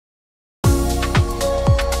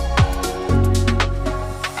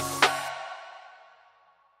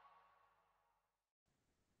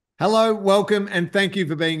Hello, welcome, and thank you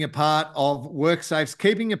for being a part of WorkSafe's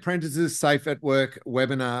Keeping Apprentices Safe at Work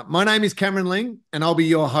webinar. My name is Cameron Ling, and I'll be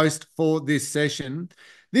your host for this session.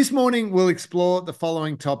 This morning, we'll explore the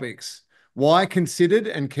following topics: why considered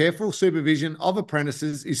and careful supervision of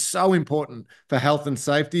apprentices is so important for health and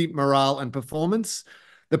safety, morale, and performance,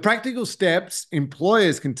 the practical steps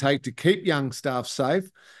employers can take to keep young staff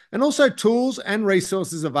safe, and also tools and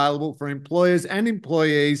resources available for employers and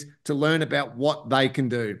employees to learn about what they can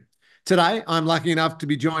do. Today, I'm lucky enough to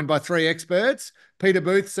be joined by three experts. Peter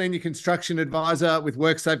Booth, Senior Construction Advisor with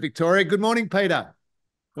WorkSafe Victoria. Good morning, Peter.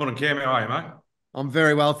 Morning, Cam. How are you, mate? I'm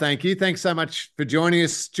very well, thank you. Thanks so much for joining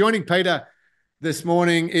us. Joining Peter this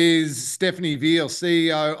morning is Stephanie Veal,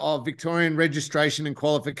 CEO of Victorian Registration and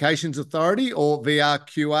Qualifications Authority, or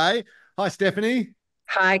VRQA. Hi, Stephanie.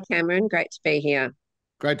 Hi, Cameron. Great to be here.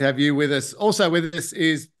 Great to have you with us. Also with us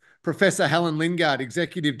is Professor Helen Lingard,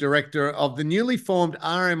 Executive Director of the newly formed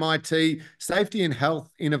RMIT Safety and Health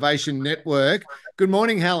Innovation Network. Good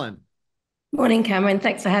morning, Helen. Morning, Cameron.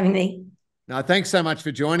 Thanks for having me. No, thanks so much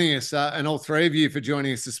for joining us, and all three of you for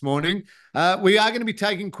joining us this morning. We are going to be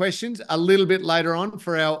taking questions a little bit later on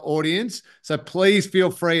for our audience, so please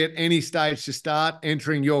feel free at any stage to start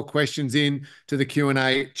entering your questions in to the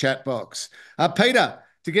Q&A chat box. Peter,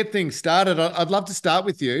 to get things started, I'd love to start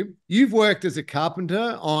with you. You've worked as a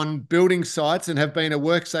carpenter on building sites and have been a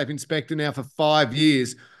WorkSafe inspector now for 5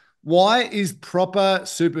 years. Why is proper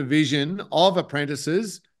supervision of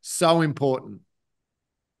apprentices so important?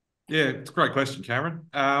 Yeah, it's a great question, Cameron.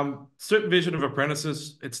 Supervision of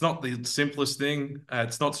apprentices, it's not the simplest thing.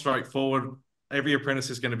 It's not straightforward. Every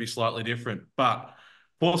apprentice is going to be slightly different, but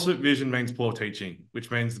poor supervision means poor teaching,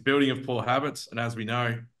 which means the building of poor habits. And as we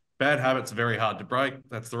know, bad habits are very hard to break.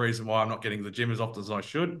 That's the reason why I'm not getting to the gym as often as I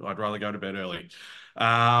should. I'd rather go to bed early.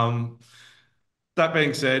 That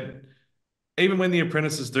being said, even when the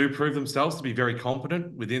apprentices do prove themselves to be very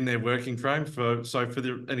competent within their working frame,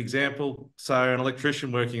 an example, so an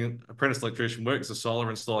apprentice electrician works as a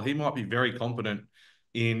solar installer, he might be very competent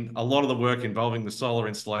in a lot of the work involving the solar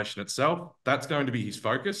installation itself. That's going to be his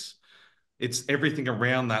focus. It's everything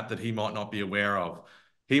around that he might not be aware of.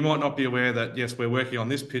 He might not be aware that, yes, we're working on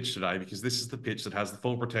this pitch today because this is the pitch that has the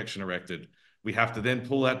fall protection erected. We have to then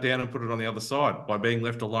pull that down and put it on the other side. By being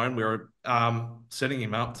left alone, we're setting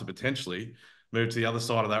him up to potentially move to the other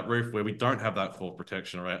side of that roof where we don't have that fall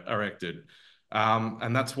protection erected.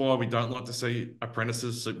 And that's why we don't like to see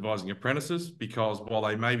apprentices supervising apprentices, because while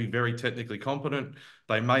they may be very technically competent,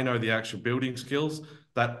 they may know the actual building skills,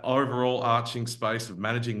 that overall arching space of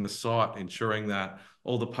managing the site, ensuring that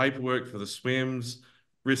all the paperwork for the swims,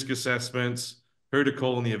 risk assessments, who to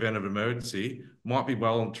call in the event of emergency might be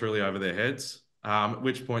well and truly over their heads, at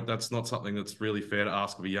which point that's not something that's really fair to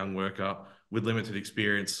ask of a young worker with limited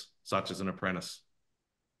experience, such as an apprentice.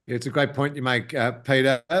 Yeah, it's a great point you make,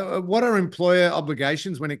 Peter. What are employer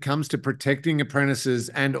obligations when it comes to protecting apprentices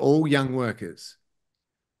and all young workers?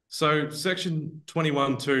 So Section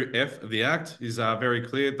 21(2)(f) of the Act is very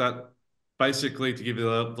clear that basically, to give you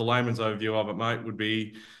the layman's overview of it, mate, would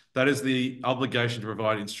be that is the obligation to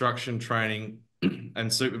provide instruction, training,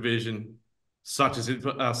 and supervision such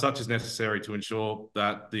as necessary to ensure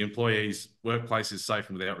that the employee's workplace is safe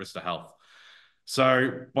and without risk to health.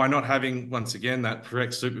 So by not having, once again, that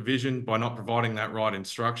correct supervision, by not providing that right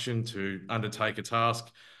instruction to undertake a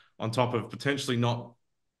task, on top of potentially not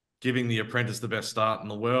giving the apprentice the best start in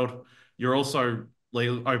the world, you're also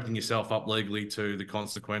opening yourself up legally to the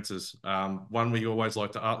consequences. One we always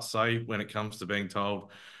like to say when it comes to being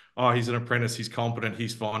told, oh, he's an apprentice, he's competent,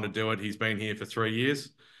 he's fine to do it, he's been here for 3 years,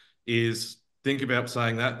 is think about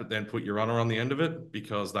saying that, but then put your honour on the end of it,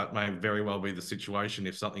 because that may very well be the situation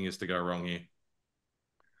if something is to go wrong here.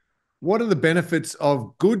 What are the benefits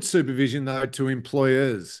of good supervision, though, to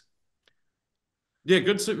employers? Yeah,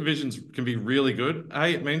 good supervisions can be really good.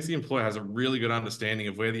 It means the employer has a really good understanding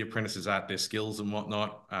of where the apprentice is at, their skills and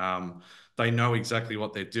whatnot. They know exactly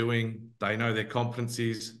what they're doing. They know their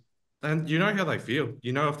competencies, and you know how they feel.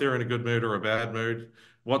 You know if they're in a good mood or a bad mood,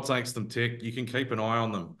 what makes them tick. You can keep an eye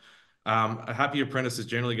on them. A happy apprentice is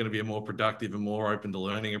generally going to be a more productive and more open to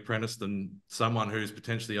learning apprentice than someone who's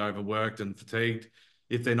potentially overworked and fatigued.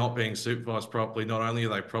 If they're not being supervised properly, not only are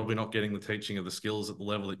they probably not getting the teaching of the skills at the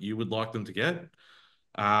level that you would like them to get,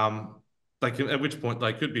 at which point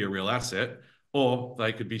they could be a real asset, or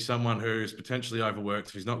they could be someone who's potentially overworked,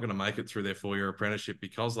 who's not going to make it through their 4-year apprenticeship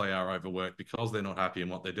because they are overworked, because they're not happy in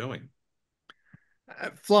what they're doing.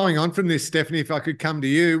 Flowing on from this, Stephanie, if I could come to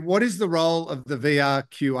you, what is the role of the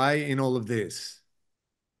VRQA in all of this?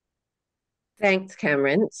 Thanks,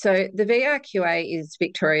 Cameron. So the VRQA is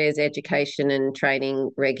Victoria's education and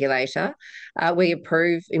training regulator. We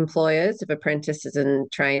approve employers of apprentices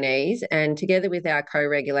and trainees, and together with our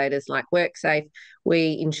co-regulators like WorkSafe,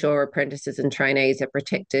 we ensure apprentices and trainees are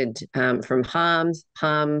protected from harm,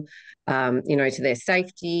 to their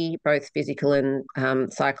safety, both physical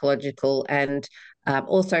and psychological, and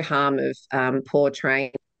also harm of poor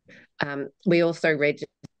training. We also register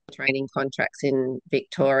training contracts in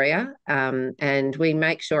Victoria, and we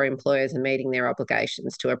make sure employers are meeting their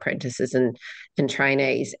obligations to apprentices and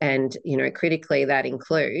trainees. And, critically, that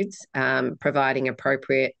includes providing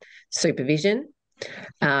appropriate supervision,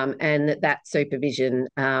 and that supervision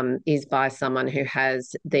is by someone who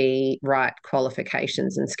has the right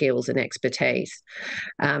qualifications and skills and expertise.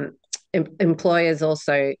 Employers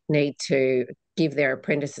also need to give their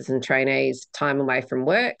apprentices and trainees time away from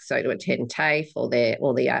work, so to attend TAFE or the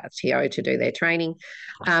RTO to do their training,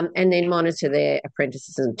 and then monitor their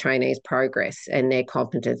apprentices and trainees' progress and their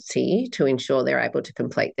competency to ensure they're able to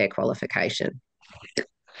complete their qualification.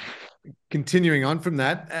 Continuing on from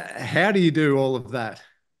that, how do you do all of that?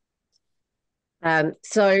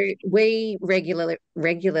 So we regularly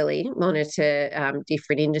monitor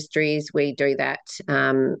different industries. We do that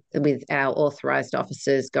with our authorised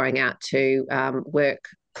officers going out to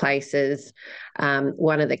workplaces.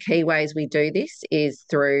 One of the key ways we do this is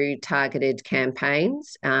through targeted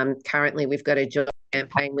campaigns. Currently, we've got a joint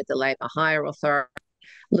campaign with the Labour Hire Authority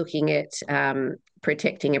looking at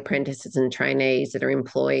protecting apprentices and trainees that are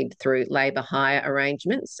employed through labour hire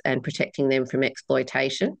arrangements and protecting them from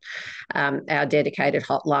exploitation. Our dedicated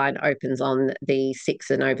hotline opens on the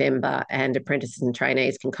 6th of November, and apprentices and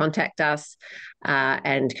trainees can contact us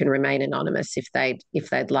and can remain anonymous if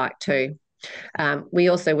they'd like to. We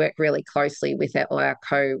also work really closely with our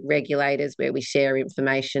co-regulators, where we share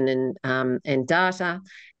information and data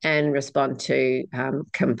and respond to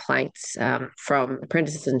complaints from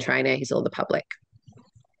apprentices and trainees or the public.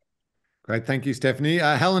 Great. Thank you, Stephanie.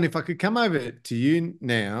 Helen, if I could come over to you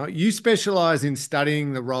now. You specialise in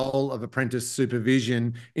studying the role of apprentice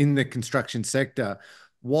supervision in the construction sector.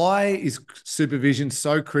 Why is supervision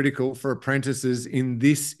so critical for apprentices in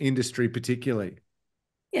this industry particularly?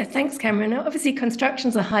 Yeah, thanks, Cameron. Obviously,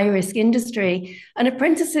 construction's a high-risk industry, and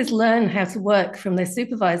apprentices learn how to work from their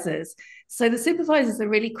supervisors. So the supervisors are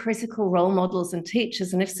really critical role models and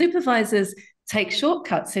teachers. And if supervisors take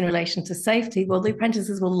shortcuts in relation to safety, well, the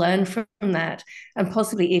apprentices will learn from that and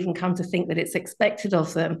possibly even come to think that it's expected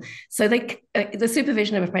of them. So the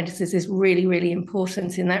supervision of apprentices is really, really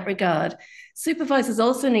important in that regard. Supervisors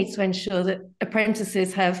also need to ensure that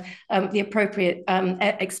apprentices have the appropriate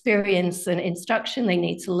experience and instruction. They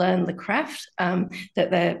need to learn the craft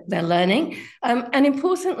that they're learning. And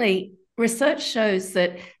importantly, research shows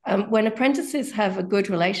that when apprentices have a good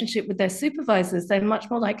relationship with their supervisors, they're much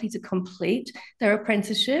more likely to complete their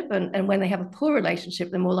apprenticeship. And when they have a poor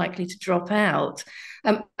relationship, they're more likely to drop out.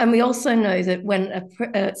 And we also know that when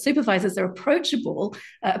supervisors are approachable,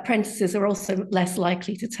 apprentices are also less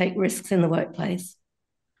likely to take risks in the workplace.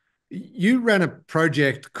 You ran a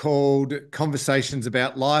project called Conversations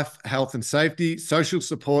About Life, Health and Safety, Social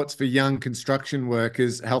Supports for Young Construction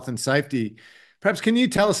Workers, Health and Safety. Perhaps can you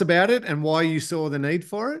tell us about it and why you saw the need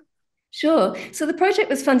for it? Sure. So the project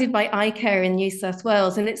was funded by iCare in New South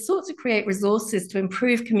Wales, and it sought to create resources to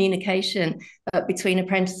improve communication between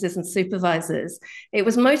apprentices and supervisors. It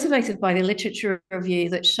was motivated by the literature review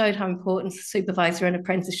that showed how important supervisor and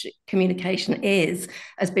apprentice communication is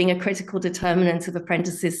as being a critical determinant of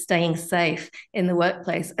apprentices staying safe in the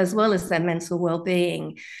workplace, as well as their mental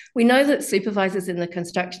well-being. We know that supervisors in the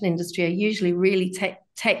construction industry are usually really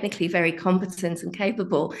technically very competent and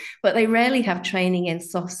capable, but they rarely have training in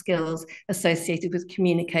soft skills associated with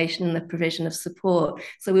communication and the provision of support.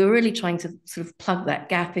 So we were really trying to sort of plug that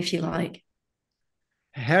gap, if you like.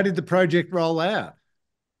 How did the project roll out?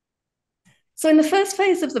 So in the first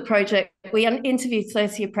phase of the project, we interviewed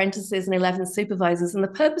 30 apprentices and 11 supervisors, and the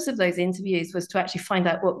purpose of those interviews was to actually find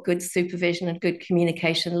out what good supervision and good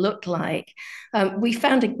communication looked like. We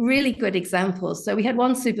found really good examples. So we had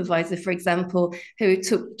one supervisor, for example, who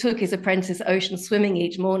took his apprentice ocean swimming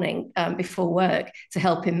each morning before work to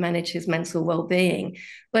help him manage his mental well-being.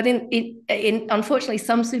 But unfortunately,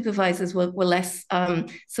 some supervisors were less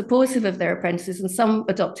supportive of their apprentices, and some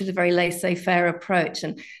adopted a very laissez-faire approach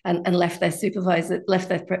and left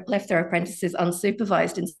their apprentices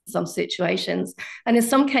unsupervised in some situations. And in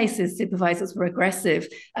some cases, supervisors were aggressive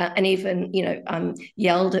and even,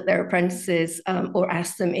 yelled at their apprentices or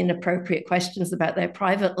asked them inappropriate questions about their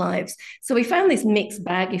private lives. So we found this mixed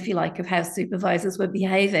bag, if you like, of how supervisors were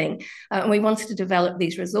behaving. And we wanted to develop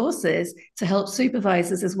these resources to help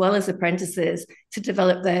supervisors as well as apprentices to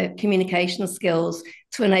develop their communication skills,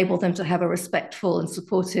 to enable them to have a respectful and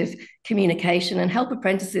supportive communication, and help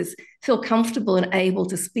apprentices feel comfortable and able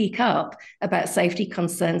to speak up about safety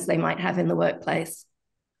concerns they might have in the workplace.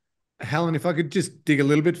 Helen, if I could just dig a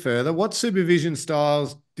little bit further, what supervision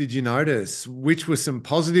styles did you notice? Which were some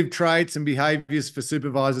positive traits and behaviours for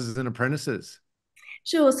supervisors and apprentices?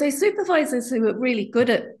 Sure. So supervisors who were really good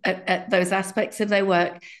at those aspects of their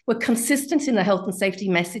work were consistent in the health and safety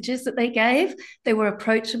messages that they gave. They were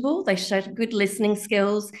approachable. They showed good listening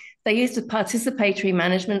skills. They used a participatory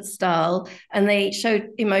management style, and they showed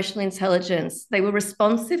emotional intelligence. They were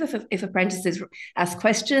responsive if apprentices asked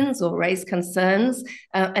questions or raised concerns,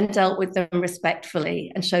 and dealt with them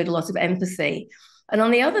respectfully and showed a lot of empathy. And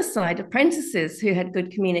on the other side, apprentices who had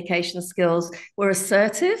good communication skills were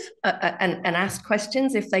assertive and asked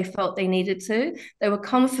questions if they felt they needed to. They were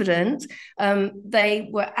confident. They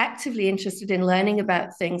were actively interested in learning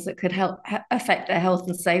about things that could help affect their health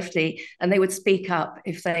and safety. And they would speak up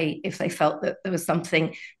if they felt that there was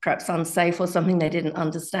something perhaps unsafe or something they didn't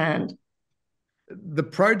understand. The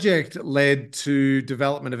project led to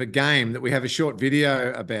development of a game that we have a short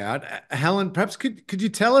video about. Helen, perhaps could you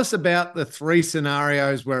tell us about the 3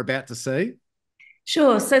 scenarios we're about to see?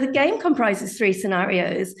 Sure. So the game comprises 3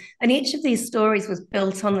 scenarios, and each of these stories was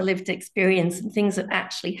built on the lived experience and things that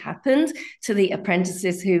actually happened to the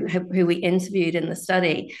apprentices who we interviewed in the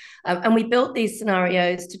study. And we built these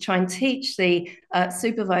scenarios to try and teach the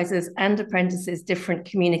supervisors and apprentices different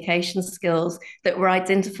communication skills that were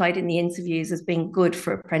identified in the interviews as being good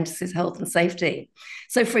for apprentices' health and safety.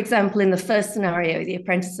 So, for example, in the first scenario, the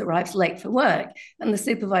apprentice arrives late for work, and the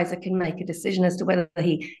supervisor can make a decision as to whether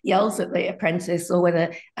he yells at the apprentice or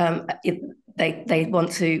whether they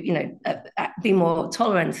want to, be more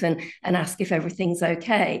tolerant and ask if everything's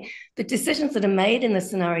okay. The decisions that are made in the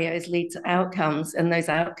scenarios lead to outcomes, and those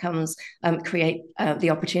outcomes create the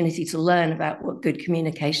opportunity to learn about what good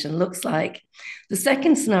communication looks like. The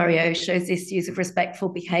second scenario shows issues of respectful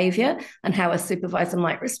behaviour and how a supervisor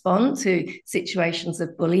might respond to situations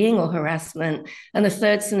of bullying or harassment. And the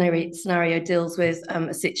third scenario deals with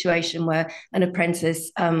a situation where an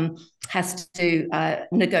apprentice has to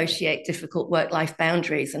negotiate difficult work-life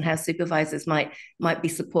boundaries, and how supervisors might be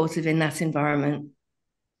supportive in that environment.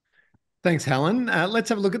 Thanks, Helen. Let's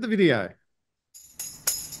have a look at the video.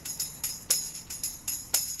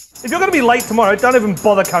 If you're going to be late tomorrow, don't even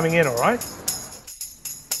bother coming in, all right?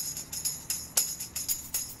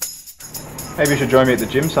 Maybe you should join me at the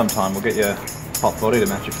gym sometime. We'll get your hot body to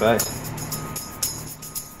match your face.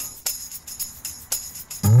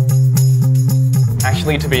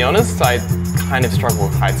 Actually, to be honest, I kind of struggle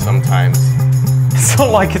with heights sometimes. It's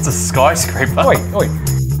not like it's a skyscraper. Oi, oi.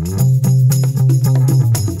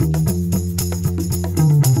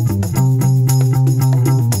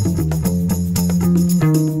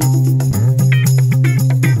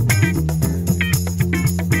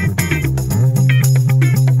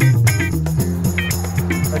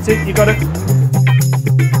 That's it, you got it.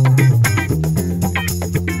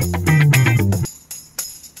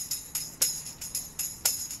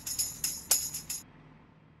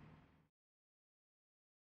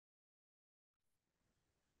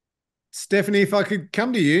 Stephanie, if I could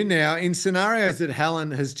come to you now, in scenarios that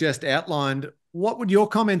Helen has just outlined, what would your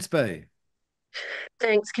comments be?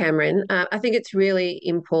 Thanks, Cameron. I think it's really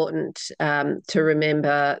important to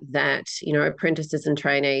remember that, apprentices and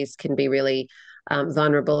trainees can be really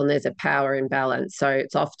vulnerable, and there's a power imbalance. So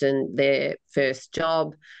it's often their first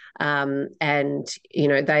job, and,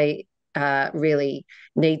 they really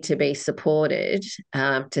need to be supported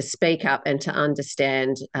to speak up and to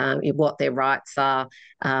understand what their rights are,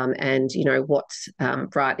 and what's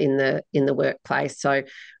right in the workplace. So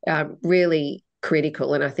really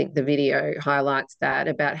critical, and I think the video highlights that,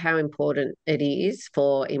 about how important it is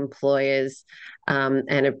for employers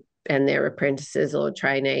and their apprentices or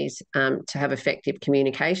trainees to have effective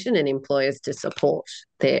communication, and employers to support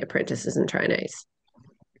their apprentices and trainees.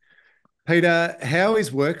 Peter, how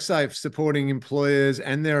is WorkSafe supporting employers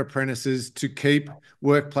and their apprentices to keep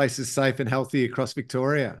workplaces safe and healthy across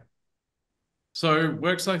Victoria? So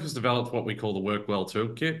WorkSafe has developed what we call the WorkWell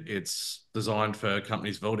Toolkit. It's designed for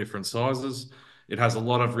companies of all different sizes. It has a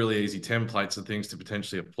lot of really easy templates and things to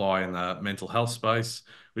potentially apply in the mental health space,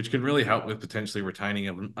 which can really help with potentially retaining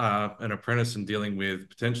an apprentice and dealing with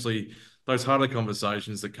potentially those harder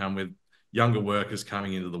conversations that come with younger workers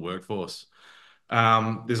coming into the workforce.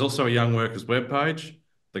 There's also a young workers webpage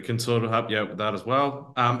that can sort of help you out with that as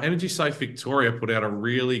well. Energy Safe Victoria put out a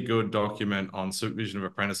really good document on supervision of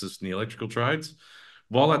apprentices in the electrical trades.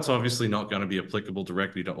 While that's obviously not going to be applicable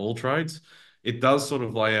directly to all trades, it does sort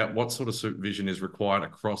of lay out what sort of supervision is required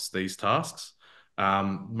across these tasks.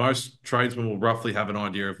 Most tradesmen will roughly have an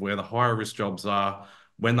idea of where the higher risk jobs are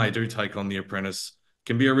when they do take on the apprentice.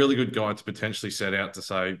 Can be a really good guide to potentially set out to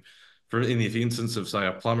say, for in the instance of, say,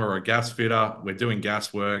 a plumber or a gas fitter, we're doing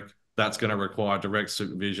gas work, that's going to require direct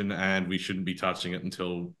supervision and we shouldn't be touching it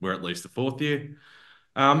until we're at least the 4th year.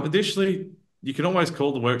 Additionally, you can always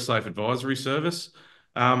call the WorkSafe Advisory Service.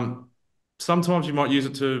 Sometimes you might use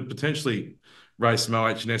it to potentially raise some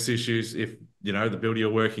OH&S issues if, you know, the builder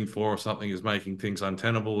you're working for or something is making things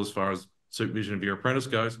untenable as far as supervision of your apprentice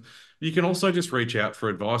goes. You can also just reach out for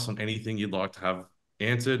advice on anything you'd like to have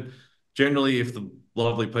answered. Generally, if the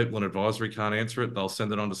lovely people in advisory can't answer it, they'll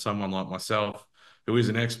send it on to someone like myself, who is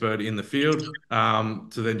an expert in the field, to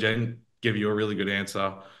then give you a really good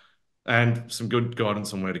answer and some good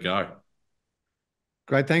guidance on where to go.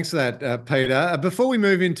 Great. Thanks for that, Peter. Before we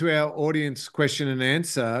move into our audience question and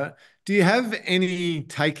answer, do you have any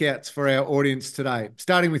takeouts for our audience today?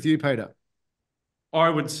 Starting with you, Peter. I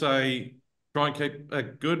would say try and keep a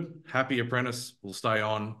good, happy apprentice will stay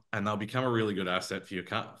on and they'll become a really good asset for your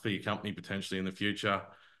company potentially in the future.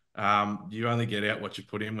 You only get out what you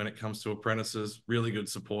put in when it comes to apprentices. Really good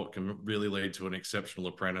support can really lead to an exceptional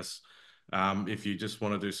apprentice. If you just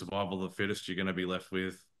want to do survival of the fittest, you're going to be left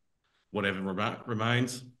with whatever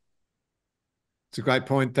remains. It's a great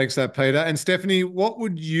point. Thanks for that, Peter. And Stephanie, what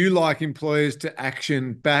would you like employers to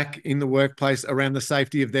action back in the workplace around the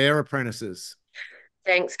safety of their apprentices?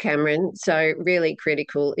 Thanks, Cameron. So really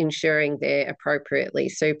critical, ensuring they're appropriately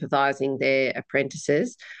supervising their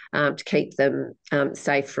apprentices to keep them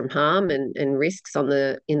safe from harm and risks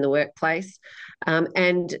in the workplace,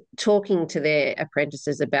 and talking to their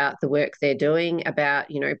apprentices about the work they're doing, about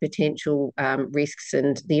potential risks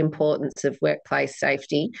and the importance of workplace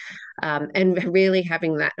safety, and really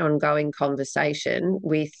having that ongoing conversation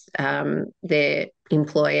with their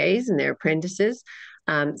employees and their apprentices.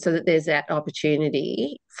 So that there's that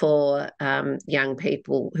opportunity for young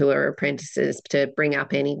people who are apprentices to bring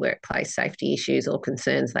up any workplace safety issues or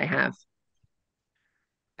concerns they have.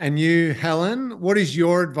 And you, Helen, what is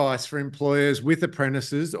your advice for employers with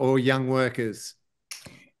apprentices or young workers?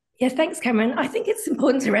 Yeah, thanks, Cameron. I think it's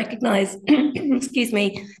important to recognise, excuse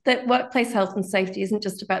me, that workplace health and safety isn't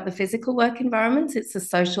just about the physical work environment, it's the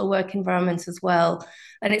social work environment as well.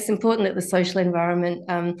 And it's important that the social environment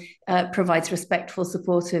provides respectful,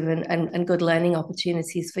 supportive and good learning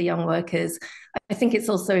opportunities for young workers. I think it's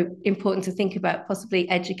also important to think about possibly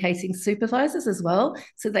educating supervisors as well,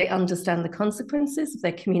 so they understand the consequences of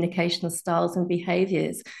their communication styles and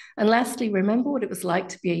behaviours. And lastly, remember what it was like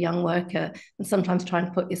to be a young worker and sometimes try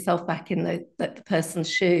and put yourself back in the person's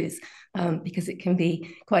shoes, because it can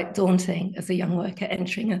be quite daunting as a young worker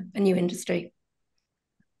entering a new industry.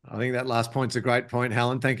 I think that last point's a great point,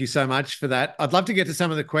 Helen. Thank you so much for that. I'd love to get to some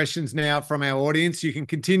of the questions now from our audience. You can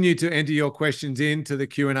continue to enter your questions into the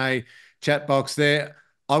Q&A chat box there.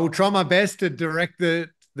 I will try my best to direct the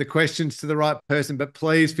questions to the right person, but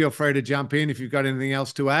please feel free to jump in if you've got anything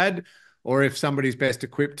else to add or if somebody's best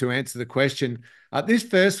equipped to answer the question. This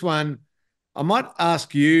first one, I might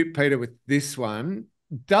ask you, Peter, with this one.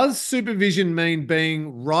 Does supervision mean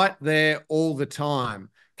being right there all the time?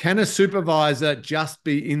 Can a supervisor just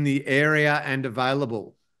be in the area and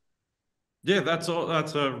available? Yeah, that's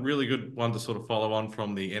a really good one to sort of follow on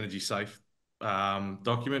from the Energy Safe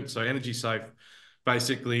document. So Energy Safe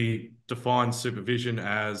basically defines supervision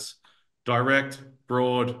as direct,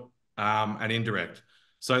 broad, and indirect.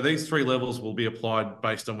 So these 3 levels will be applied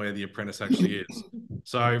based on where the apprentice actually is.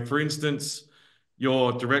 So for instance,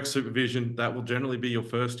 your direct supervision, that will generally be your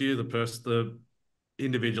first year, the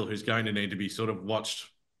individual who's going to need to be sort of watched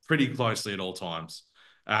pretty closely at all times.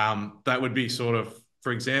 That would be sort of,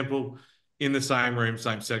 for example, in the same room,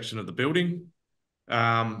 same section of the building.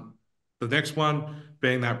 The next one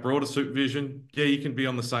being that broader supervision. Yeah, you can be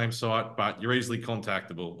on the same site, but you're easily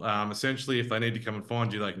contactable. Essentially, if they need to come and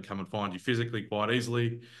find you, they can come and find you physically quite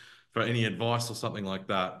easily for any advice or something like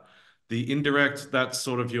that. The indirect, that's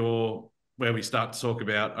sort of where we start to talk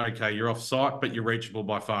about, okay, you're off site, but you're reachable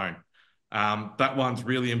by phone. That one's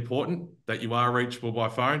really important, that you are reachable by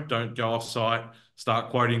phone. Don't go off site, start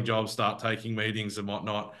quoting jobs, start taking meetings and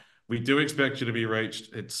whatnot. We do expect you to be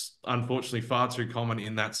reached. It's unfortunately far too common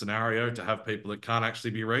in that scenario to have people that can't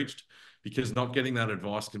actually be reached, because not getting that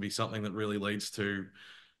advice can be something that really leads to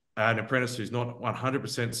an apprentice who's not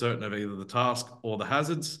 100% certain of either the task or the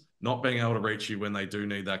hazards, not being able to reach you when they do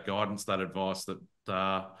need that guidance, that advice that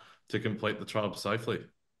to complete the job safely.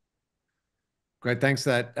 Great, thanks for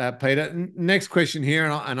that, Peter. Next question here,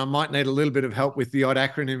 and I might need a little bit of help with the odd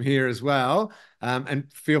acronym here as well.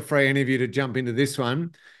 And feel free, any of you, to jump into this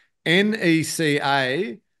one.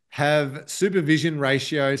 NECA have supervision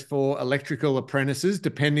ratios for electrical apprentices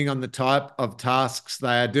depending on the type of tasks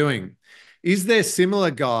they are doing. Is there similar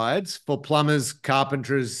guides for plumbers,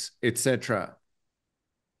 carpenters, etc.?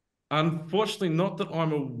 Unfortunately, not that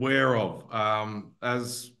I'm aware of.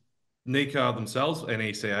 As NECA themselves,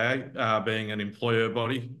 NECA, being an employer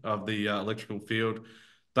body of the electrical field,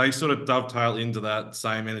 they sort of dovetail into that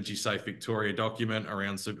same Energy Safe Victoria document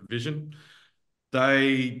around supervision.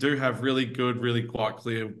 They do have really good, really quite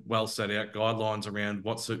clear, well set out guidelines around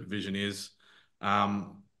what supervision is.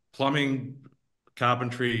 Plumbing,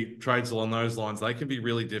 carpentry, trades along those lines, they can be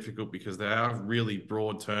really difficult because they are really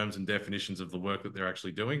broad terms and definitions of the work that they're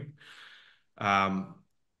actually doing.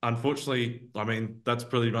 Unfortunately, I mean, that's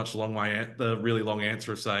pretty much the really long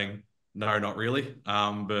answer of saying no, not really,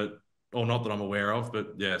 or not that I'm aware of,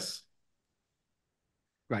 but yes.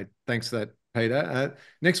 Great, thanks for that, Peter.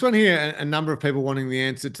 Next one here, a number of people wanting the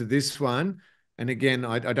answer to this one. And again,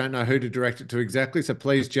 I don't know who to direct it to exactly, so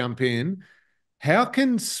please jump in. How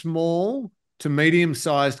can small to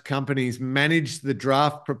medium-sized companies manage the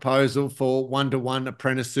draft proposal for one-to-one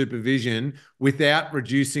apprentice supervision without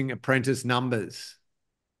reducing apprentice numbers?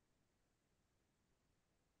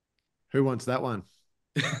 Who wants that one?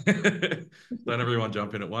 Don't everyone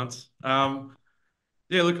jump in at once. Yeah,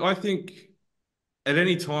 look, I think at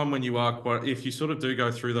any time when you are if you sort of do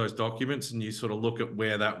go through those documents and you sort of look at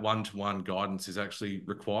where that one-to-one guidance is actually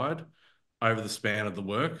required over the span of the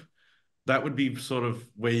work, that would be sort of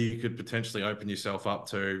where you could potentially open yourself up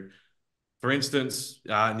to, for instance,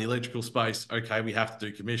 in the electrical space, okay, we have to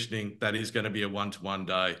do commissioning. That is going to be a one-to-one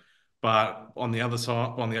day. But on the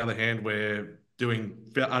other hand, we're doing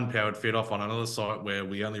unpowered fit off on another site where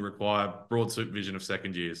we only require broad supervision of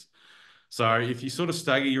second years. So if you sort of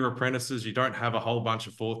stagger your apprentices, you don't have a whole bunch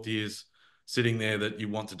of fourth years sitting there that you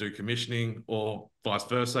want to do commissioning, or vice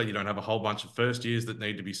versa. You don't have a whole bunch of first years that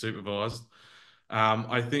need to be supervised.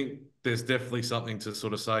 I think there's definitely something to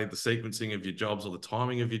sort of say the sequencing of your jobs or the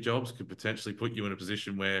timing of your jobs could potentially put you in a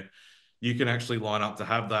position where you can actually line up to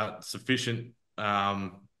have that sufficient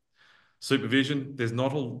supervision.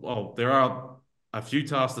 There are a few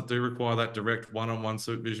tasks that do require that direct one-on-one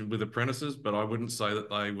supervision with apprentices, but I wouldn't say that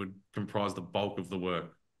they would comprise the bulk of the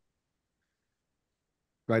work.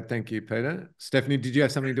 Great, thank you, Peter. Stephanie, did you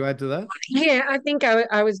have something to add to that? Yeah, I think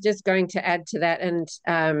I was just going to add to that,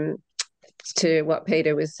 and to what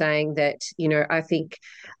Peter was saying, that, I think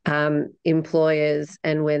employers,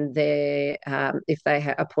 and when they're if they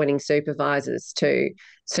are appointing supervisors to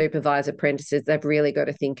supervise apprentices, they've really got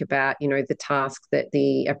to think about the task that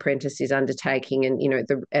the apprentice is undertaking,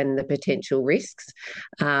 and the potential risks,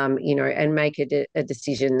 and make a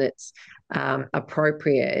decision that's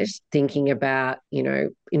appropriate, thinking about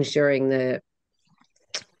ensuring the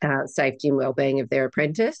safety and well-being of their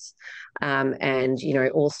apprentice, and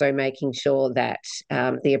also making sure that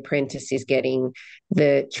the apprentice is getting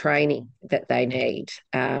the training that they need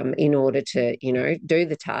in order to do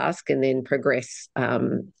the task and then progress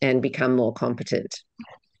and become more competent.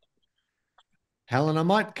 Helen, I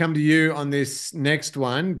might come to you on this next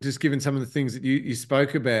one, just given some of the things that you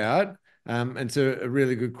spoke about. And it's a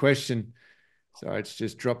really good question. Sorry, it's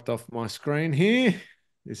just dropped off my screen here.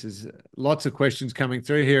 This is lots of questions coming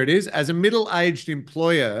through. Here it is. As a middle-aged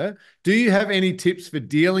employer, do you have any tips for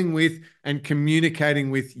dealing with and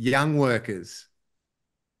communicating with young workers?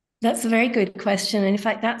 That's a very good question. And in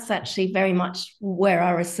fact, that's actually very much where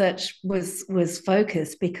our research was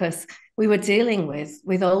focused, because we were dealing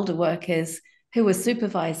with older workers who were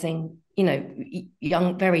supervising, very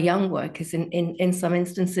young workers in some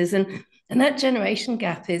instances. And that generation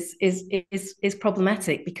gap is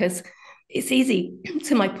problematic, because it's easy,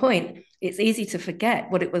 to my point, it's easy to forget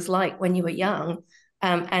what it was like when you were young,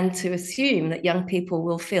 and to assume that young people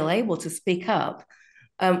will feel able to speak up,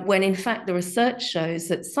 when in fact the research shows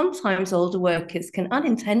that sometimes older workers can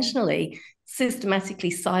unintentionally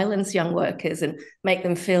systematically silence young workers and make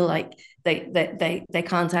them feel like they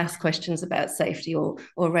can't ask questions about safety or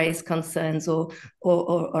raise concerns or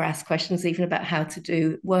ask questions even about how to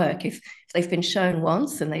do work if they've been shown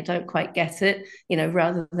once and they don't quite get it,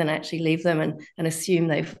 rather than actually leave them and assume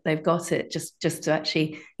they've got it, just to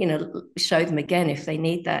actually show them again if they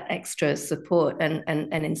need that extra support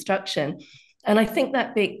and instruction. And I think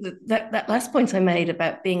that last point I made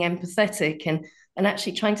about being empathetic and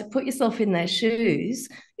actually trying to put yourself in their shoes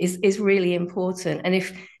is really important. And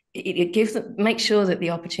it gives them, make sure that the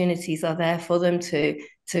opportunities are there for them to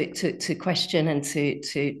question and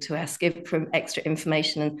to ask for extra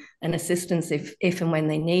information and assistance if and when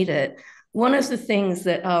they need it. One of the things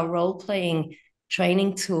that our role-playing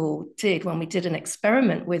training tool did when we did an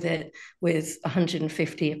experiment with it with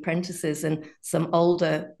 150 apprentices and some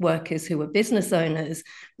older workers who were business owners,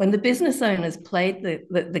 when the business owners played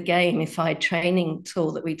the gamified training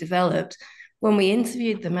tool that we developed, when we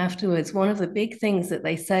interviewed them afterwards, one of the big things that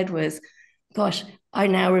they said was, gosh, I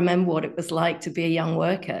now remember what it was like to be a young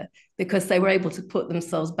worker, because they were able to put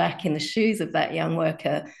themselves back in the shoes of that young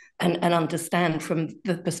worker and understand from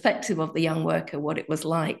the perspective of the young worker what it was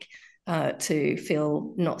like to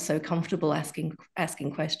feel not so comfortable asking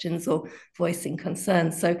questions or voicing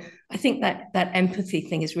concerns. So I think that empathy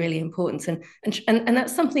thing is really important, and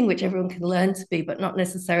that's something which everyone can learn to be, but not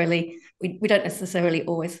necessarily. We don't necessarily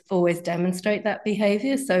always demonstrate that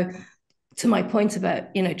behaviour. So to my point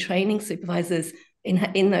about training supervisors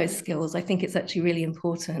in those skills, I think it's actually really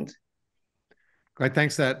important. Great,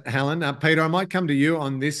 thanks for that, Helen. Peter, I might come to you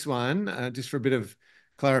on this one just for a bit of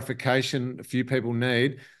clarification a few people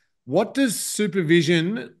need. What does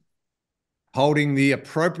supervision holding the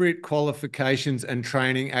appropriate qualifications and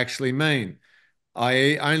training actually mean?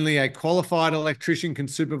 I.e., only a qualified electrician can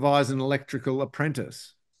supervise an electrical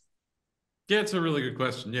apprentice? Yeah, it's a really good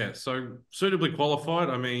question. Yeah, so suitably qualified,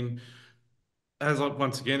 I mean,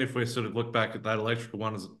 once again, if we sort of look back at that electrical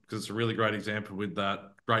one, because it's a really great example with that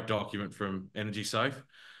great document from Energy Safe,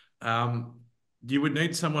 you would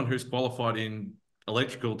need someone who's qualified in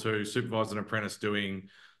electrical to supervise an apprentice doing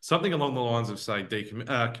something along the lines of, say,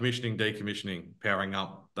 commissioning, decommissioning, powering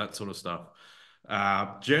up, that sort of stuff.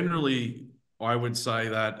 Generally, I would say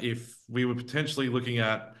that if we were potentially looking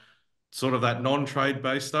at sort of that non-trade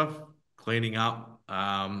based stuff, cleaning up,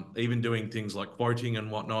 even doing things like quoting and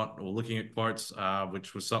whatnot, or looking at quotes,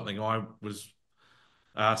 which was something I was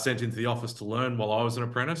sent into the office to learn while I was an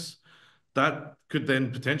apprentice, that could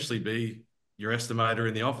then potentially be your estimator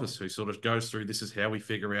in the office who sort of goes through, this is how we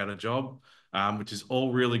figure out a job, which is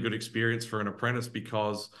all really good experience for an apprentice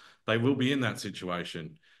because they will be in that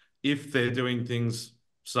situation. If they're doing things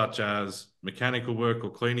such as mechanical work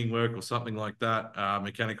or cleaning work or something like that,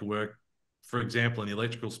 mechanical work, for example, in the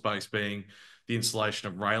electrical space being the installation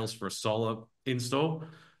of rails for a solar install,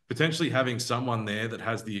 potentially having someone there that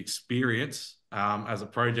has the experience as a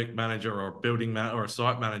project manager or a building or a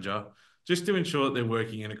site manager, just to ensure that they're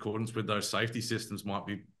working in accordance with those safety systems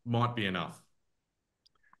might be enough.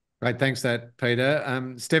 Great, thanks for that,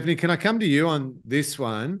 Peter. Stephanie, can I come to you on this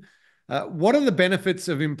one? What are the benefits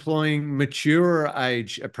of employing mature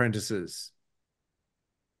age apprentices?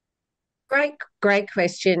 Great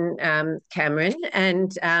question, Cameron.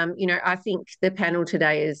 And I think the panel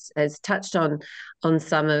today has touched on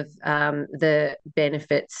some of the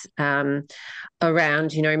benefits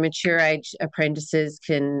around. Mature age apprentices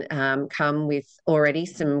can come with already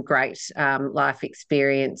some great life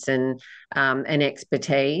experience and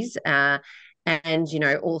expertise, and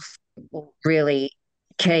also really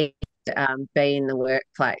key be in the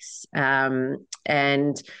workplace. And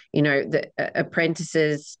the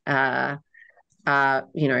apprentices are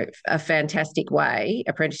a fantastic way.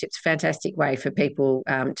 Apprenticeship's a fantastic way for people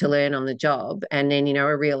to learn on the job, and then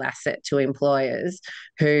a real asset to employers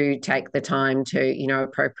who take the time to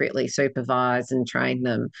appropriately supervise and train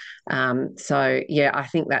them. So yeah, I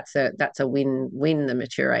think that's a win the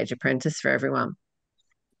mature age apprentice for everyone.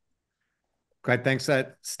 Great, thanks for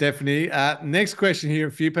that, Stephanie. Next question here,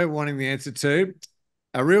 a few people wanting the answer to.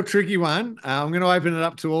 A real tricky one. I'm going to open it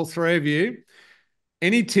up to all three of you.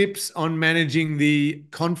 Any tips on managing the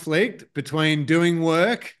conflict between doing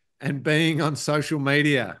work and being on social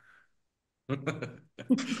media? Do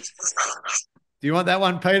you want that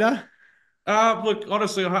one, Peter? Look,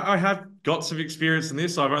 honestly, I have got some experience in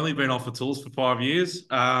this. I've only been off the tools for 5 years.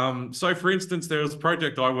 So for instance, there was a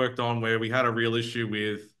project I worked on where we had a real issue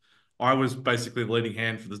with, I was basically the leading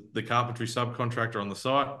hand for the carpentry subcontractor on the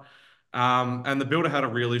site. And the builder had a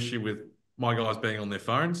real issue with my guys being on their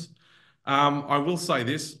phones. I will say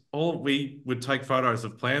this, we would take photos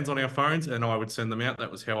of plans on our phones and I would send them out. That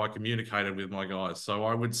was how I communicated with my guys. So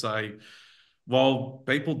I would say, while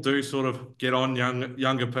people do sort of get on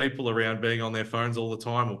younger people around being on their phones all the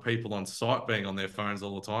time, or people on site being on their phones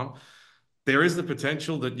all the time, there is the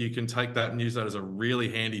potential that you can take that and use that as a really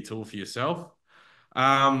handy tool for yourself.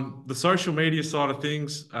 The social media side of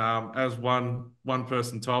things, as one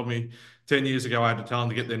person told me 10 years ago, I had to tell them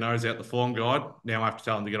to get their nose out the form guide. Now I have to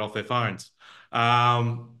tell them to get off their phones.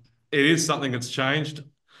 It is something that's changed.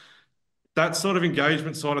 That sort of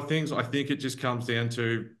engagement side of things, I think it just comes down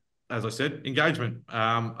to as I said, engagement.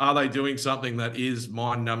 Are they doing something that is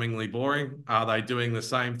mind-numbingly boring? Are they doing the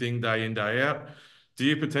same thing day in, day out? Do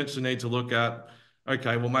you potentially need to look at,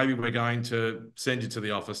 okay, well, maybe we're going to send you to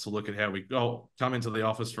the office to look at how we come into the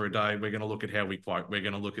office for a day. We're going to look at how we quote. We're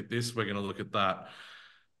going to look at this. We're going to look at that.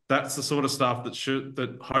 That's the sort of stuff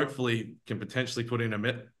that hopefully can potentially put in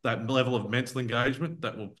that level of mental engagement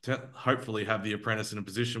that will hopefully have the apprentice in a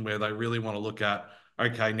position where they really want to look at,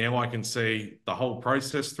 okay, now I can see the whole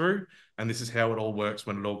process through, and this is how it all works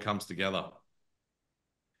when it all comes together.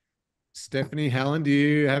 Stephanie, Helen, do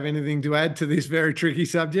you have anything to add to this very tricky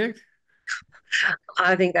subject?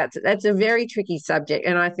 I think that's a very tricky subject,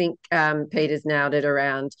 and I think Peter's nailed it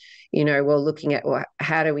around, well, looking at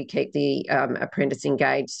how do we keep the apprentice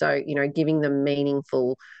engaged? So, giving them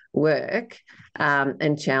meaningful work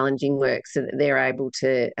and challenging work so that they're able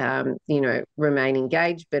to, remain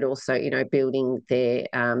engaged, but also, building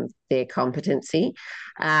their competency.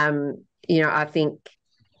 I think,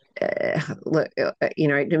 look,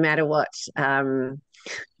 no matter what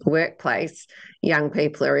workplace young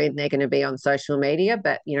people are in, they're going to be on social media,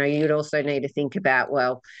 but you'd also need to think about,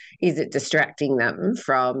 well, is it distracting them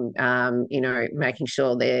from making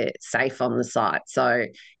sure they're safe on the site? So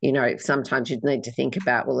sometimes you'd need to think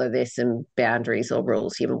about, well, are there some boundaries or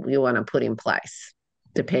rules you want to put in place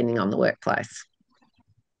depending on the workplace?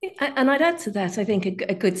 And I'd add to that, I think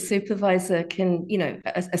a good supervisor can,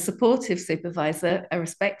 a supportive supervisor, a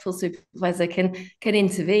respectful supervisor can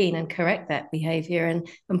intervene and correct that behaviour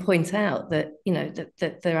and point out that,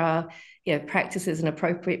 that there are, practices and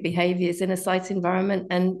appropriate behaviours in a site environment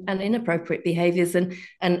and inappropriate behaviours. And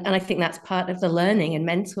I think that's part of the learning and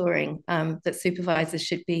mentoring that supervisors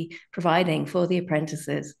should be providing for the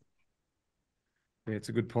apprentices. Yeah, it's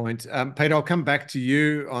a good point. Peter, I'll come back to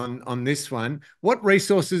you on this one. What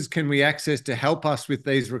resources can we access to help us with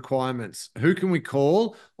these requirements? Who can we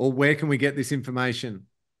call, or where can we get this information?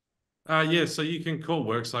 So you can call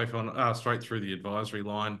WorkSafe on straight through the advisory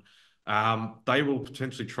line. They will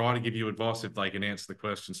potentially try to give you advice if they can answer the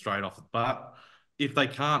question straight off the bat. If they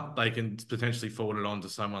can't, they can potentially forward it on to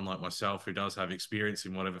someone like myself who does have experience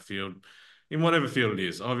in whatever field it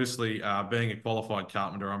is. Obviously, being a qualified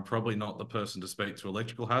carpenter, I'm probably not the person to speak to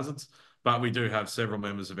electrical hazards, but we do have several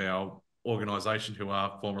members of our organisation who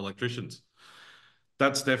are former electricians.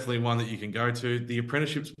 That's definitely one that you can go to. The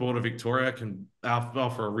Apprenticeships Board of Victoria can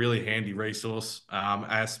offer a really handy resource,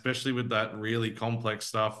 especially with that really complex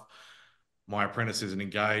stuff. My apprentice isn't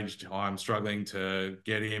engaged. I'm struggling to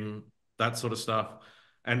get him, that sort of stuff.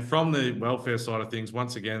 And from the welfare side of things,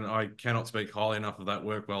 once again, I cannot speak highly enough of that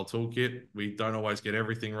Work Well toolkit. We don't always get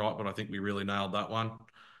everything right, but I think we really nailed that one.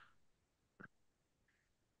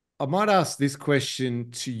 I might ask this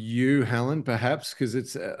question to you, Helen, perhaps, because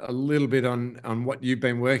it's a little bit on what you've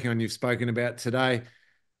been working on, you've spoken about today.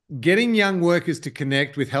 Getting young workers to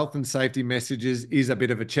connect with health and safety messages is a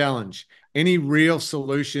bit of a challenge. Any real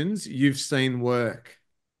solutions you've seen work?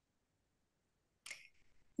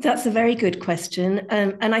 That's a very good question.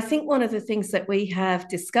 And I think one of the things that we have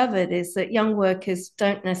discovered is that young workers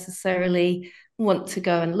don't necessarily want to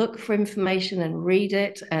go and look for information and read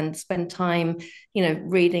it and spend time,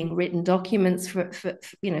 reading written documents for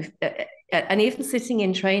and even sitting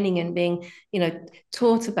in training and being,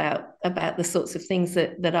 taught about the sorts of things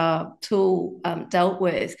that our tool dealt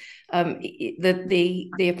with.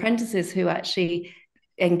 The apprentices who actually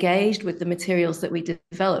engaged with the materials that we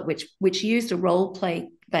developed, which used a role play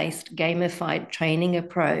based gamified training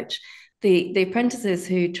approach. The apprentices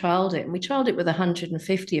who trialled it, and we trialled it with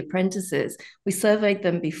 150 apprentices, we surveyed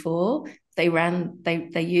them before. They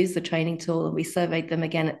used the training tool, and we surveyed them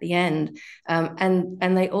again at the end.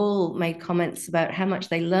 And they all made comments about how much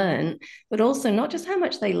they learned, but also not just how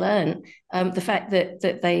much they learned, the fact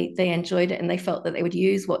that they enjoyed it and they felt that they would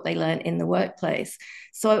use what they learned in the workplace.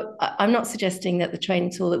 So I'm not suggesting that the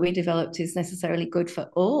training tool that we developed is necessarily good for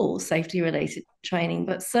all safety-related training,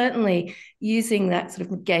 but certainly using that sort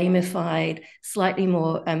of gamified, slightly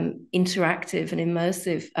more interactive and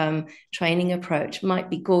immersive training approach might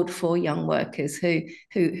be good for young workers who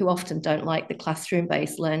often don't like the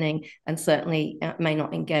classroom-based learning and certainly may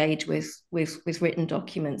not engage with written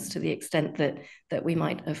documents to the extent that we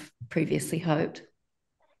might have previously hoped.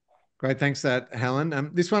 Great, thanks for that, Helen.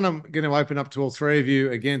 This one I'm going to open up to all three of you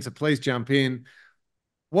again, so please jump in.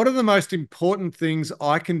 What are the most important things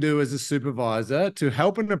I can do as a supervisor to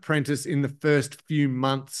help an apprentice in the first few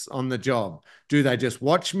months on the job? Do they just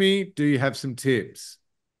watch me? Do you have some tips?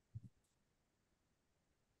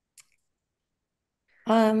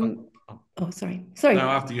 Sorry. No,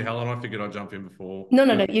 after you, Helen. I figured I'd jump in before. No,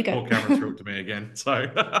 you go. Before Cameron threw it to me again. So,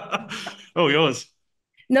 all yours.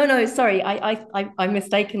 No, sorry, I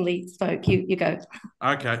mistakenly spoke. You go.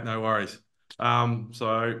 Okay, no worries.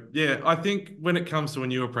 So yeah, I think when it comes to a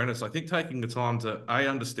new apprentice, I think taking the time to A,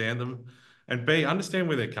 understand them, and B, understand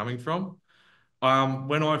where they're coming from.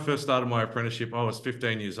 When I first started my apprenticeship, I was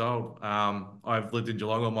 15 years old. I've lived in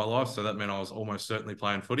Geelong all my life, so that meant I was almost certainly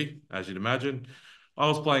playing footy, as you'd imagine. I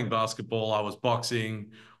was playing basketball, I was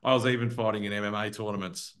boxing, I was even fighting in MMA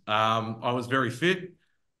tournaments. I was very fit,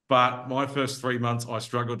 but my first 3 months, I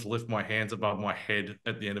struggled to lift my hands above my head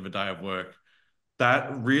at the end of a day of work.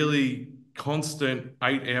 That really constant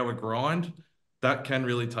 8 hour grind, that can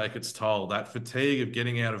really take its toll. That fatigue of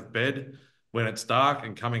getting out of bed when it's dark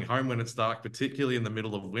and coming home when it's dark, particularly in the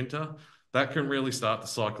middle of winter, that can really start to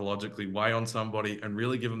psychologically weigh on somebody and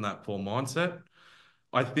really give them that poor mindset.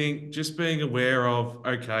 I think just being aware of,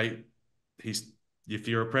 okay, he's if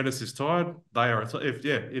your apprentice is tired, they are. If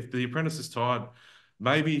the apprentice is tired,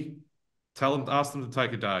 maybe ask them to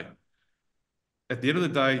take a day. At the end of the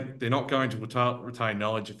day, they're not going to retain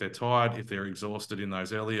knowledge if they're tired, if they're exhausted in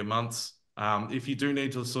those earlier months. If you do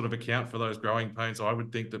need to sort of account for those growing pains, I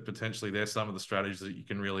would think that potentially there's some of the strategies that you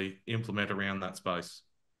can really implement around that space.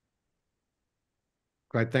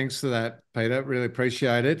 Great, thanks for that, Peter. Really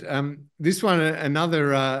appreciate it. This one,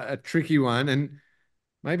 another a tricky one, and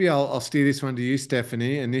maybe I'll steer this one to you,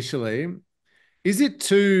 Stephanie, initially. Is it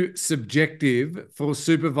too subjective for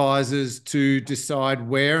supervisors to decide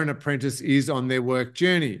where an apprentice is on their work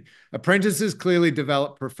journey? Apprentices clearly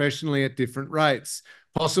develop professionally at different rates,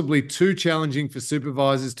 possibly too challenging for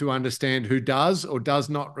supervisors to understand who does or does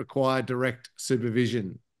not require direct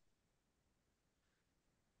supervision.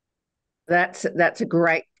 That's a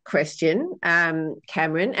great question,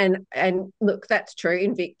 Cameron. And look, that's true.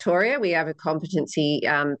 In Victoria, we have a competency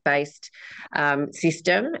based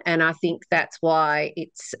system, and I think that's why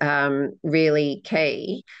it's really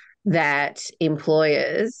key that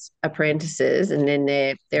employers, apprentices, and then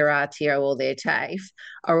their RTO or their TAFE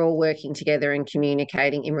are all working together and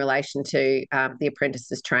communicating in relation to the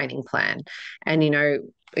apprentices training plan. And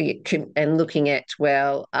and looking at,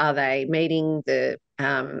 well, are they meeting the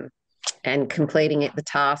and completing the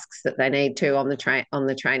tasks that they need to on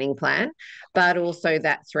the training plan, but also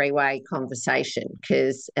that three-way conversation,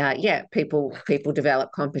 because people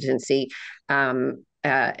develop competency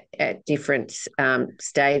at different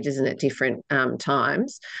stages and at different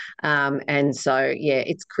times, and so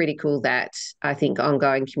it's critical that I think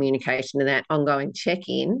ongoing communication and that ongoing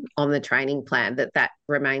check-in on the training plan that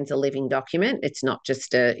remains a living document. It's not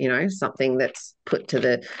just something that's put to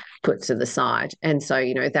the side, and so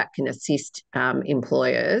that can assist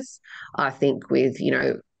employers, I think, with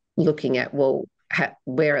looking at, well,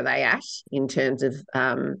 where are they at in terms of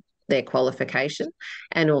their qualification,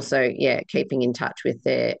 and also keeping in touch with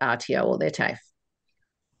their RTO or their TAFE.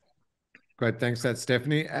 Great, thanks for that,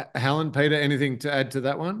 Stephanie. Helen, Peter, anything to add to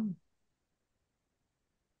that one?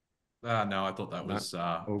 No, I thought that was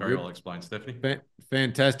very well explained, Stephanie.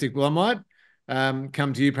 Fantastic. Well, I might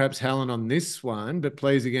come to you, perhaps, Helen, on this one, but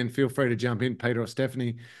please, again, feel free to jump in, Peter or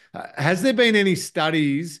Stephanie. Has there been any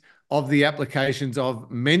studies of the applications of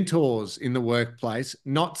mentors in the workplace,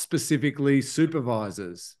 not specifically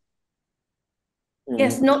supervisors?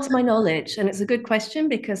 Yes, not to my knowledge, and it's a good question,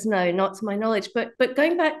 because no, not to my knowledge. But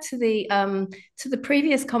going back to the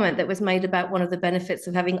previous comment that was made about one of the benefits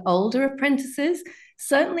of having older apprentices,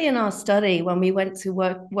 certainly in our study, when we went to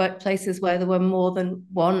workplaces where there were more than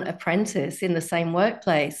one apprentice in the same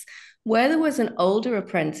workplace, where there was an older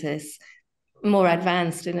apprentice, more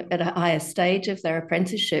advanced at a higher stage of their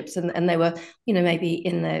apprenticeships, and they were maybe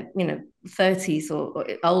in their 30s or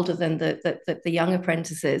older than the young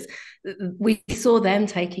apprentices, we saw them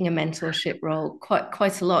taking a mentorship role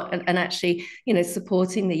quite a lot, and actually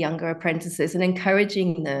supporting the younger apprentices and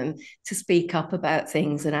encouraging them to speak up about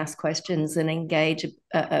things and ask questions and engage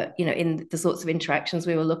in the sorts of interactions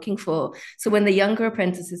we were looking for. So when the younger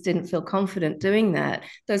apprentices didn't feel confident doing that,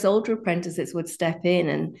 those older apprentices would step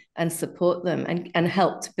in and support them and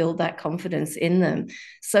help to build that confidence in them.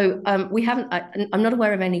 So I'm not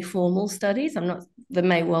aware of any formal studies. There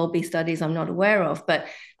may well be studies I'm not aware of, but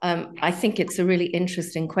I think it's a really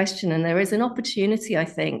interesting question, and there is an opportunity, I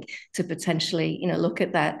think, to potentially look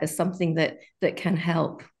at that as something that can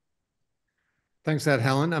help. Thanks for that,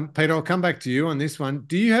 Helen. Peter, I'll come back to you on this one.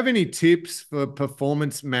 Do you have any tips for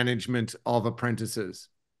performance management of apprentices?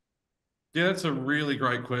 Yeah, that's a really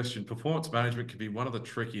great question. Performance management can be one of the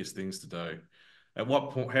trickiest things to do. At what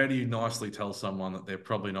point, how do you nicely tell someone that they're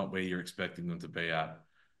probably not where you're expecting them to be at?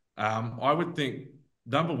 I would think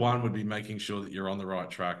number one would be making sure that you're on the right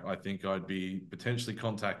track. I think I'd be potentially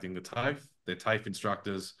contacting their TAFE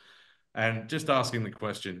instructors, And just asking the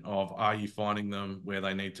question of, are you finding them where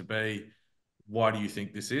they need to be? Why do you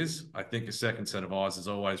think this is? I think a second set of eyes is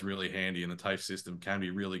always really handy, and the TAFE system can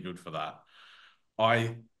be really good for that.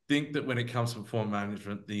 I think that when it comes to performance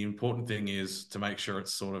management, the important thing is to make sure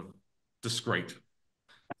it's sort of discreet.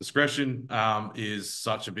 Discretion is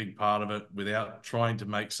such a big part of it, without trying to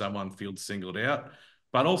make someone feel singled out,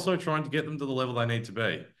 but also trying to get them to the level they need to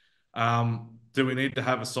be. Do we need to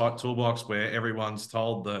have a site toolbox where everyone's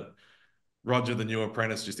told that Roger, the new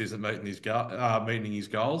apprentice, just isn't meeting his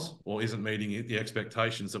goals, or isn't meeting the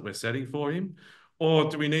expectations that we're setting for him? Or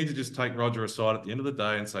do we need to just take Roger aside at the end of the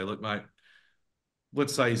day and say, look, mate,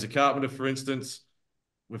 let's say he's a carpenter, for instance.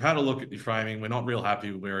 We've had a look at your framing. We're not real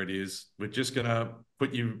happy with where it is. We're just going to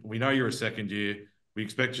put you, we know you're a second year. We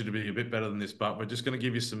expect you to be a bit better than this, but we're just going to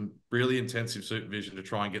give you some really intensive supervision to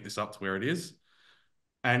try and get this up to where it is,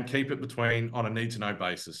 and keep it on a need-to-know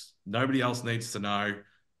basis. Nobody else needs to know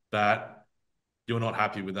that you're not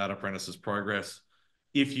happy with that apprentice's progress.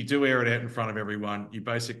 If you do air it out in front of everyone, you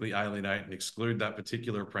basically alienate and exclude that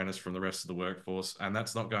particular apprentice from the rest of the workforce, and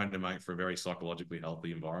that's not going to make for a very psychologically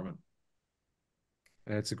healthy environment.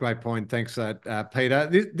 That's a great point. Thanks for that, Peter.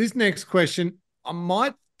 This next question, I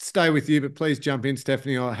might stay with you, but please jump in,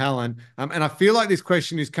 Stephanie or Helen. And I feel like this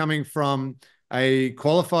question is coming from a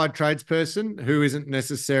qualified tradesperson who isn't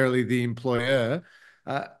necessarily the employer.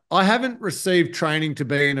 I haven't received training to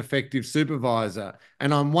be an effective supervisor,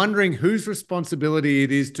 and I'm wondering whose responsibility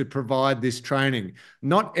it is to provide this training.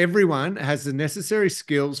 Not everyone has the necessary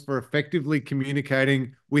skills for effectively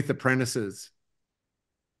communicating with apprentices.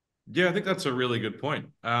 Yeah, I think that's a really good point.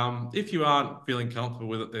 If you aren't feeling comfortable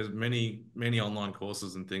with it, there's many online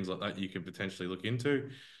courses and things like that you can potentially look into.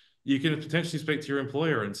 You can potentially speak to your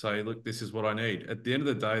employer and say, look, this is what I need. At the end of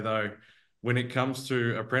the day, though, when it comes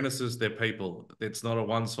to apprentices, they're people. It's not a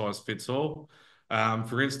one size fits all.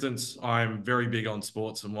 For instance, I'm very big on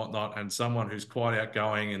sports and whatnot, and someone who's quite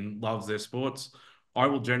outgoing and loves their sports, I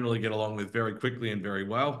will generally get along with very quickly and very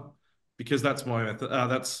well, because that's my method.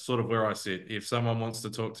 That's sort of where I sit. If someone wants to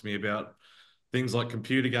talk to me about things like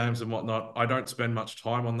computer games and whatnot, I don't spend much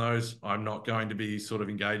time on those. I'm not going to be sort of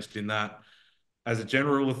engaged in that. As a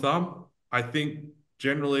general rule of thumb, I think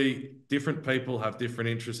generally different people have different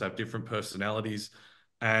interests, have different personalities,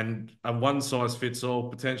 and a one size fits all,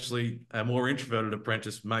 potentially a more introverted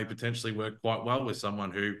apprentice may potentially work quite well with someone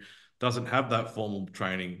who doesn't have that formal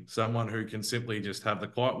training, someone who can simply just have the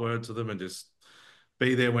quiet word to them and just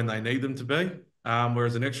be there when they need them to be.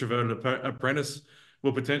 Whereas an extroverted apprentice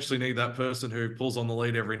will potentially need that person who pulls on the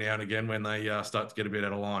lead every now and again when they start to get a bit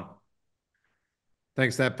out of line.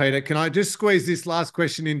 Thanks for that, Peter. Can I just squeeze this last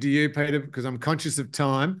question into you, Peter, because I'm conscious of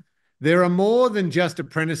time? There are more than just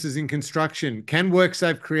apprentices in construction. Can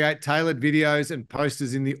WorkSafe create tailored videos and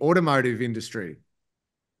posters in the automotive industry?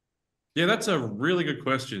 Yeah, that's a really good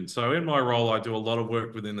question. So in my role, I do a lot of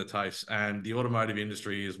work within the TAFEs, and the automotive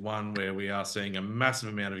industry is one where we are seeing a massive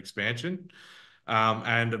amount of expansion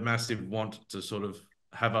and a massive want to sort of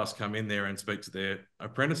have us come in there and speak to their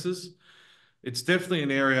apprentices. It's definitely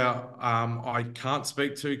an area I can't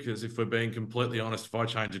speak to, because if we're being completely honest, if I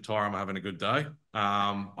change a tire, I'm having a good day.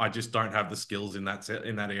 I just don't have the skills in that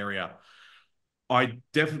area. I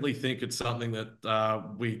definitely think it's something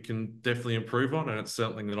that we can definitely improve on, and it's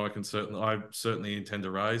something that I certainly intend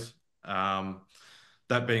to raise.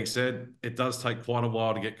 That being said, it does take quite a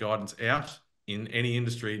while to get guidance out in any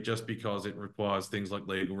industry, just because it requires things like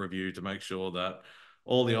legal review to make sure that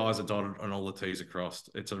all the I's are dotted and all the T's are crossed.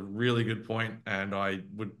 It's a really good point, and I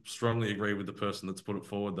would strongly agree with the person that's put it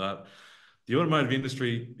forward that the automotive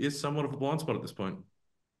industry is somewhat of a blind spot at this point.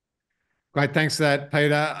 Great. Thanks for that,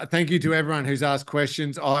 Peter. Thank you to everyone who's asked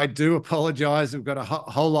questions. I do apologise. We've got a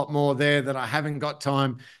whole lot more there that I haven't got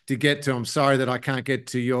time to get to. I'm sorry that I can't get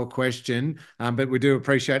to your question, but we do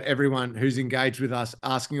appreciate everyone who's engaged with us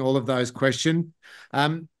asking all of those questions.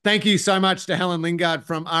 Thank you so much to Helen Lingard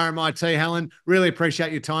from RMIT. Helen, really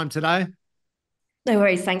appreciate your time today. No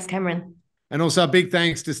worries. Thanks, Cameron. And also a big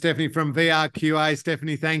thanks to Stephanie from VRQA.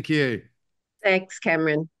 Stephanie, thank you. Thanks,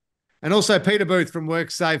 Cameron. And also Peter Booth from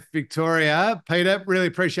WorkSafe Victoria. Peter, really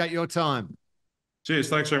appreciate your time. Cheers.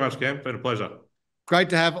 Thanks very much, Cam. Been a pleasure. Great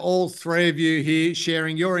to have all three of you here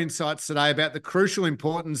sharing your insights today about the crucial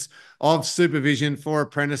importance of supervision for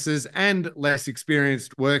apprentices and less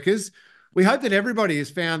experienced workers. We hope that everybody has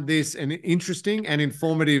found this an interesting and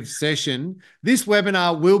informative session. This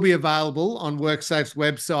webinar will be available on WorkSafe's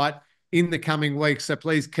website in the coming weeks, so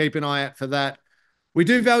please keep an eye out for that. We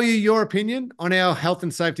do value your opinion on our Health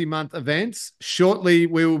and Safety Month events. Shortly,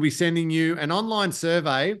 we will be sending you an online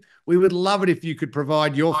survey. We would love it if you could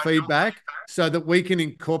provide your feedback so that we can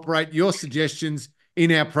incorporate your suggestions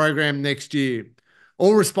in our program next year.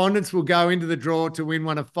 All respondents will go into the draw to win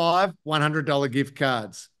one of 5 $100 gift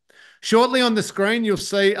cards. Shortly on the screen, you'll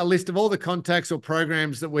see a list of all the contacts or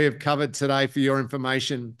programs that we have covered today for your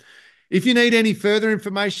information. If you need any further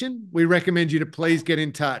information, we recommend you to please get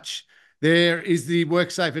in touch. There is the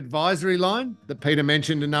WorkSafe advisory line that Peter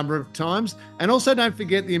mentioned a number of times. And also don't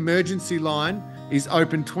forget the emergency line is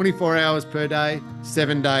open 24 hours per day,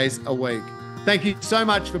 7 days a week. Thank you so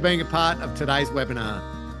much for being a part of today's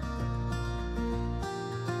webinar.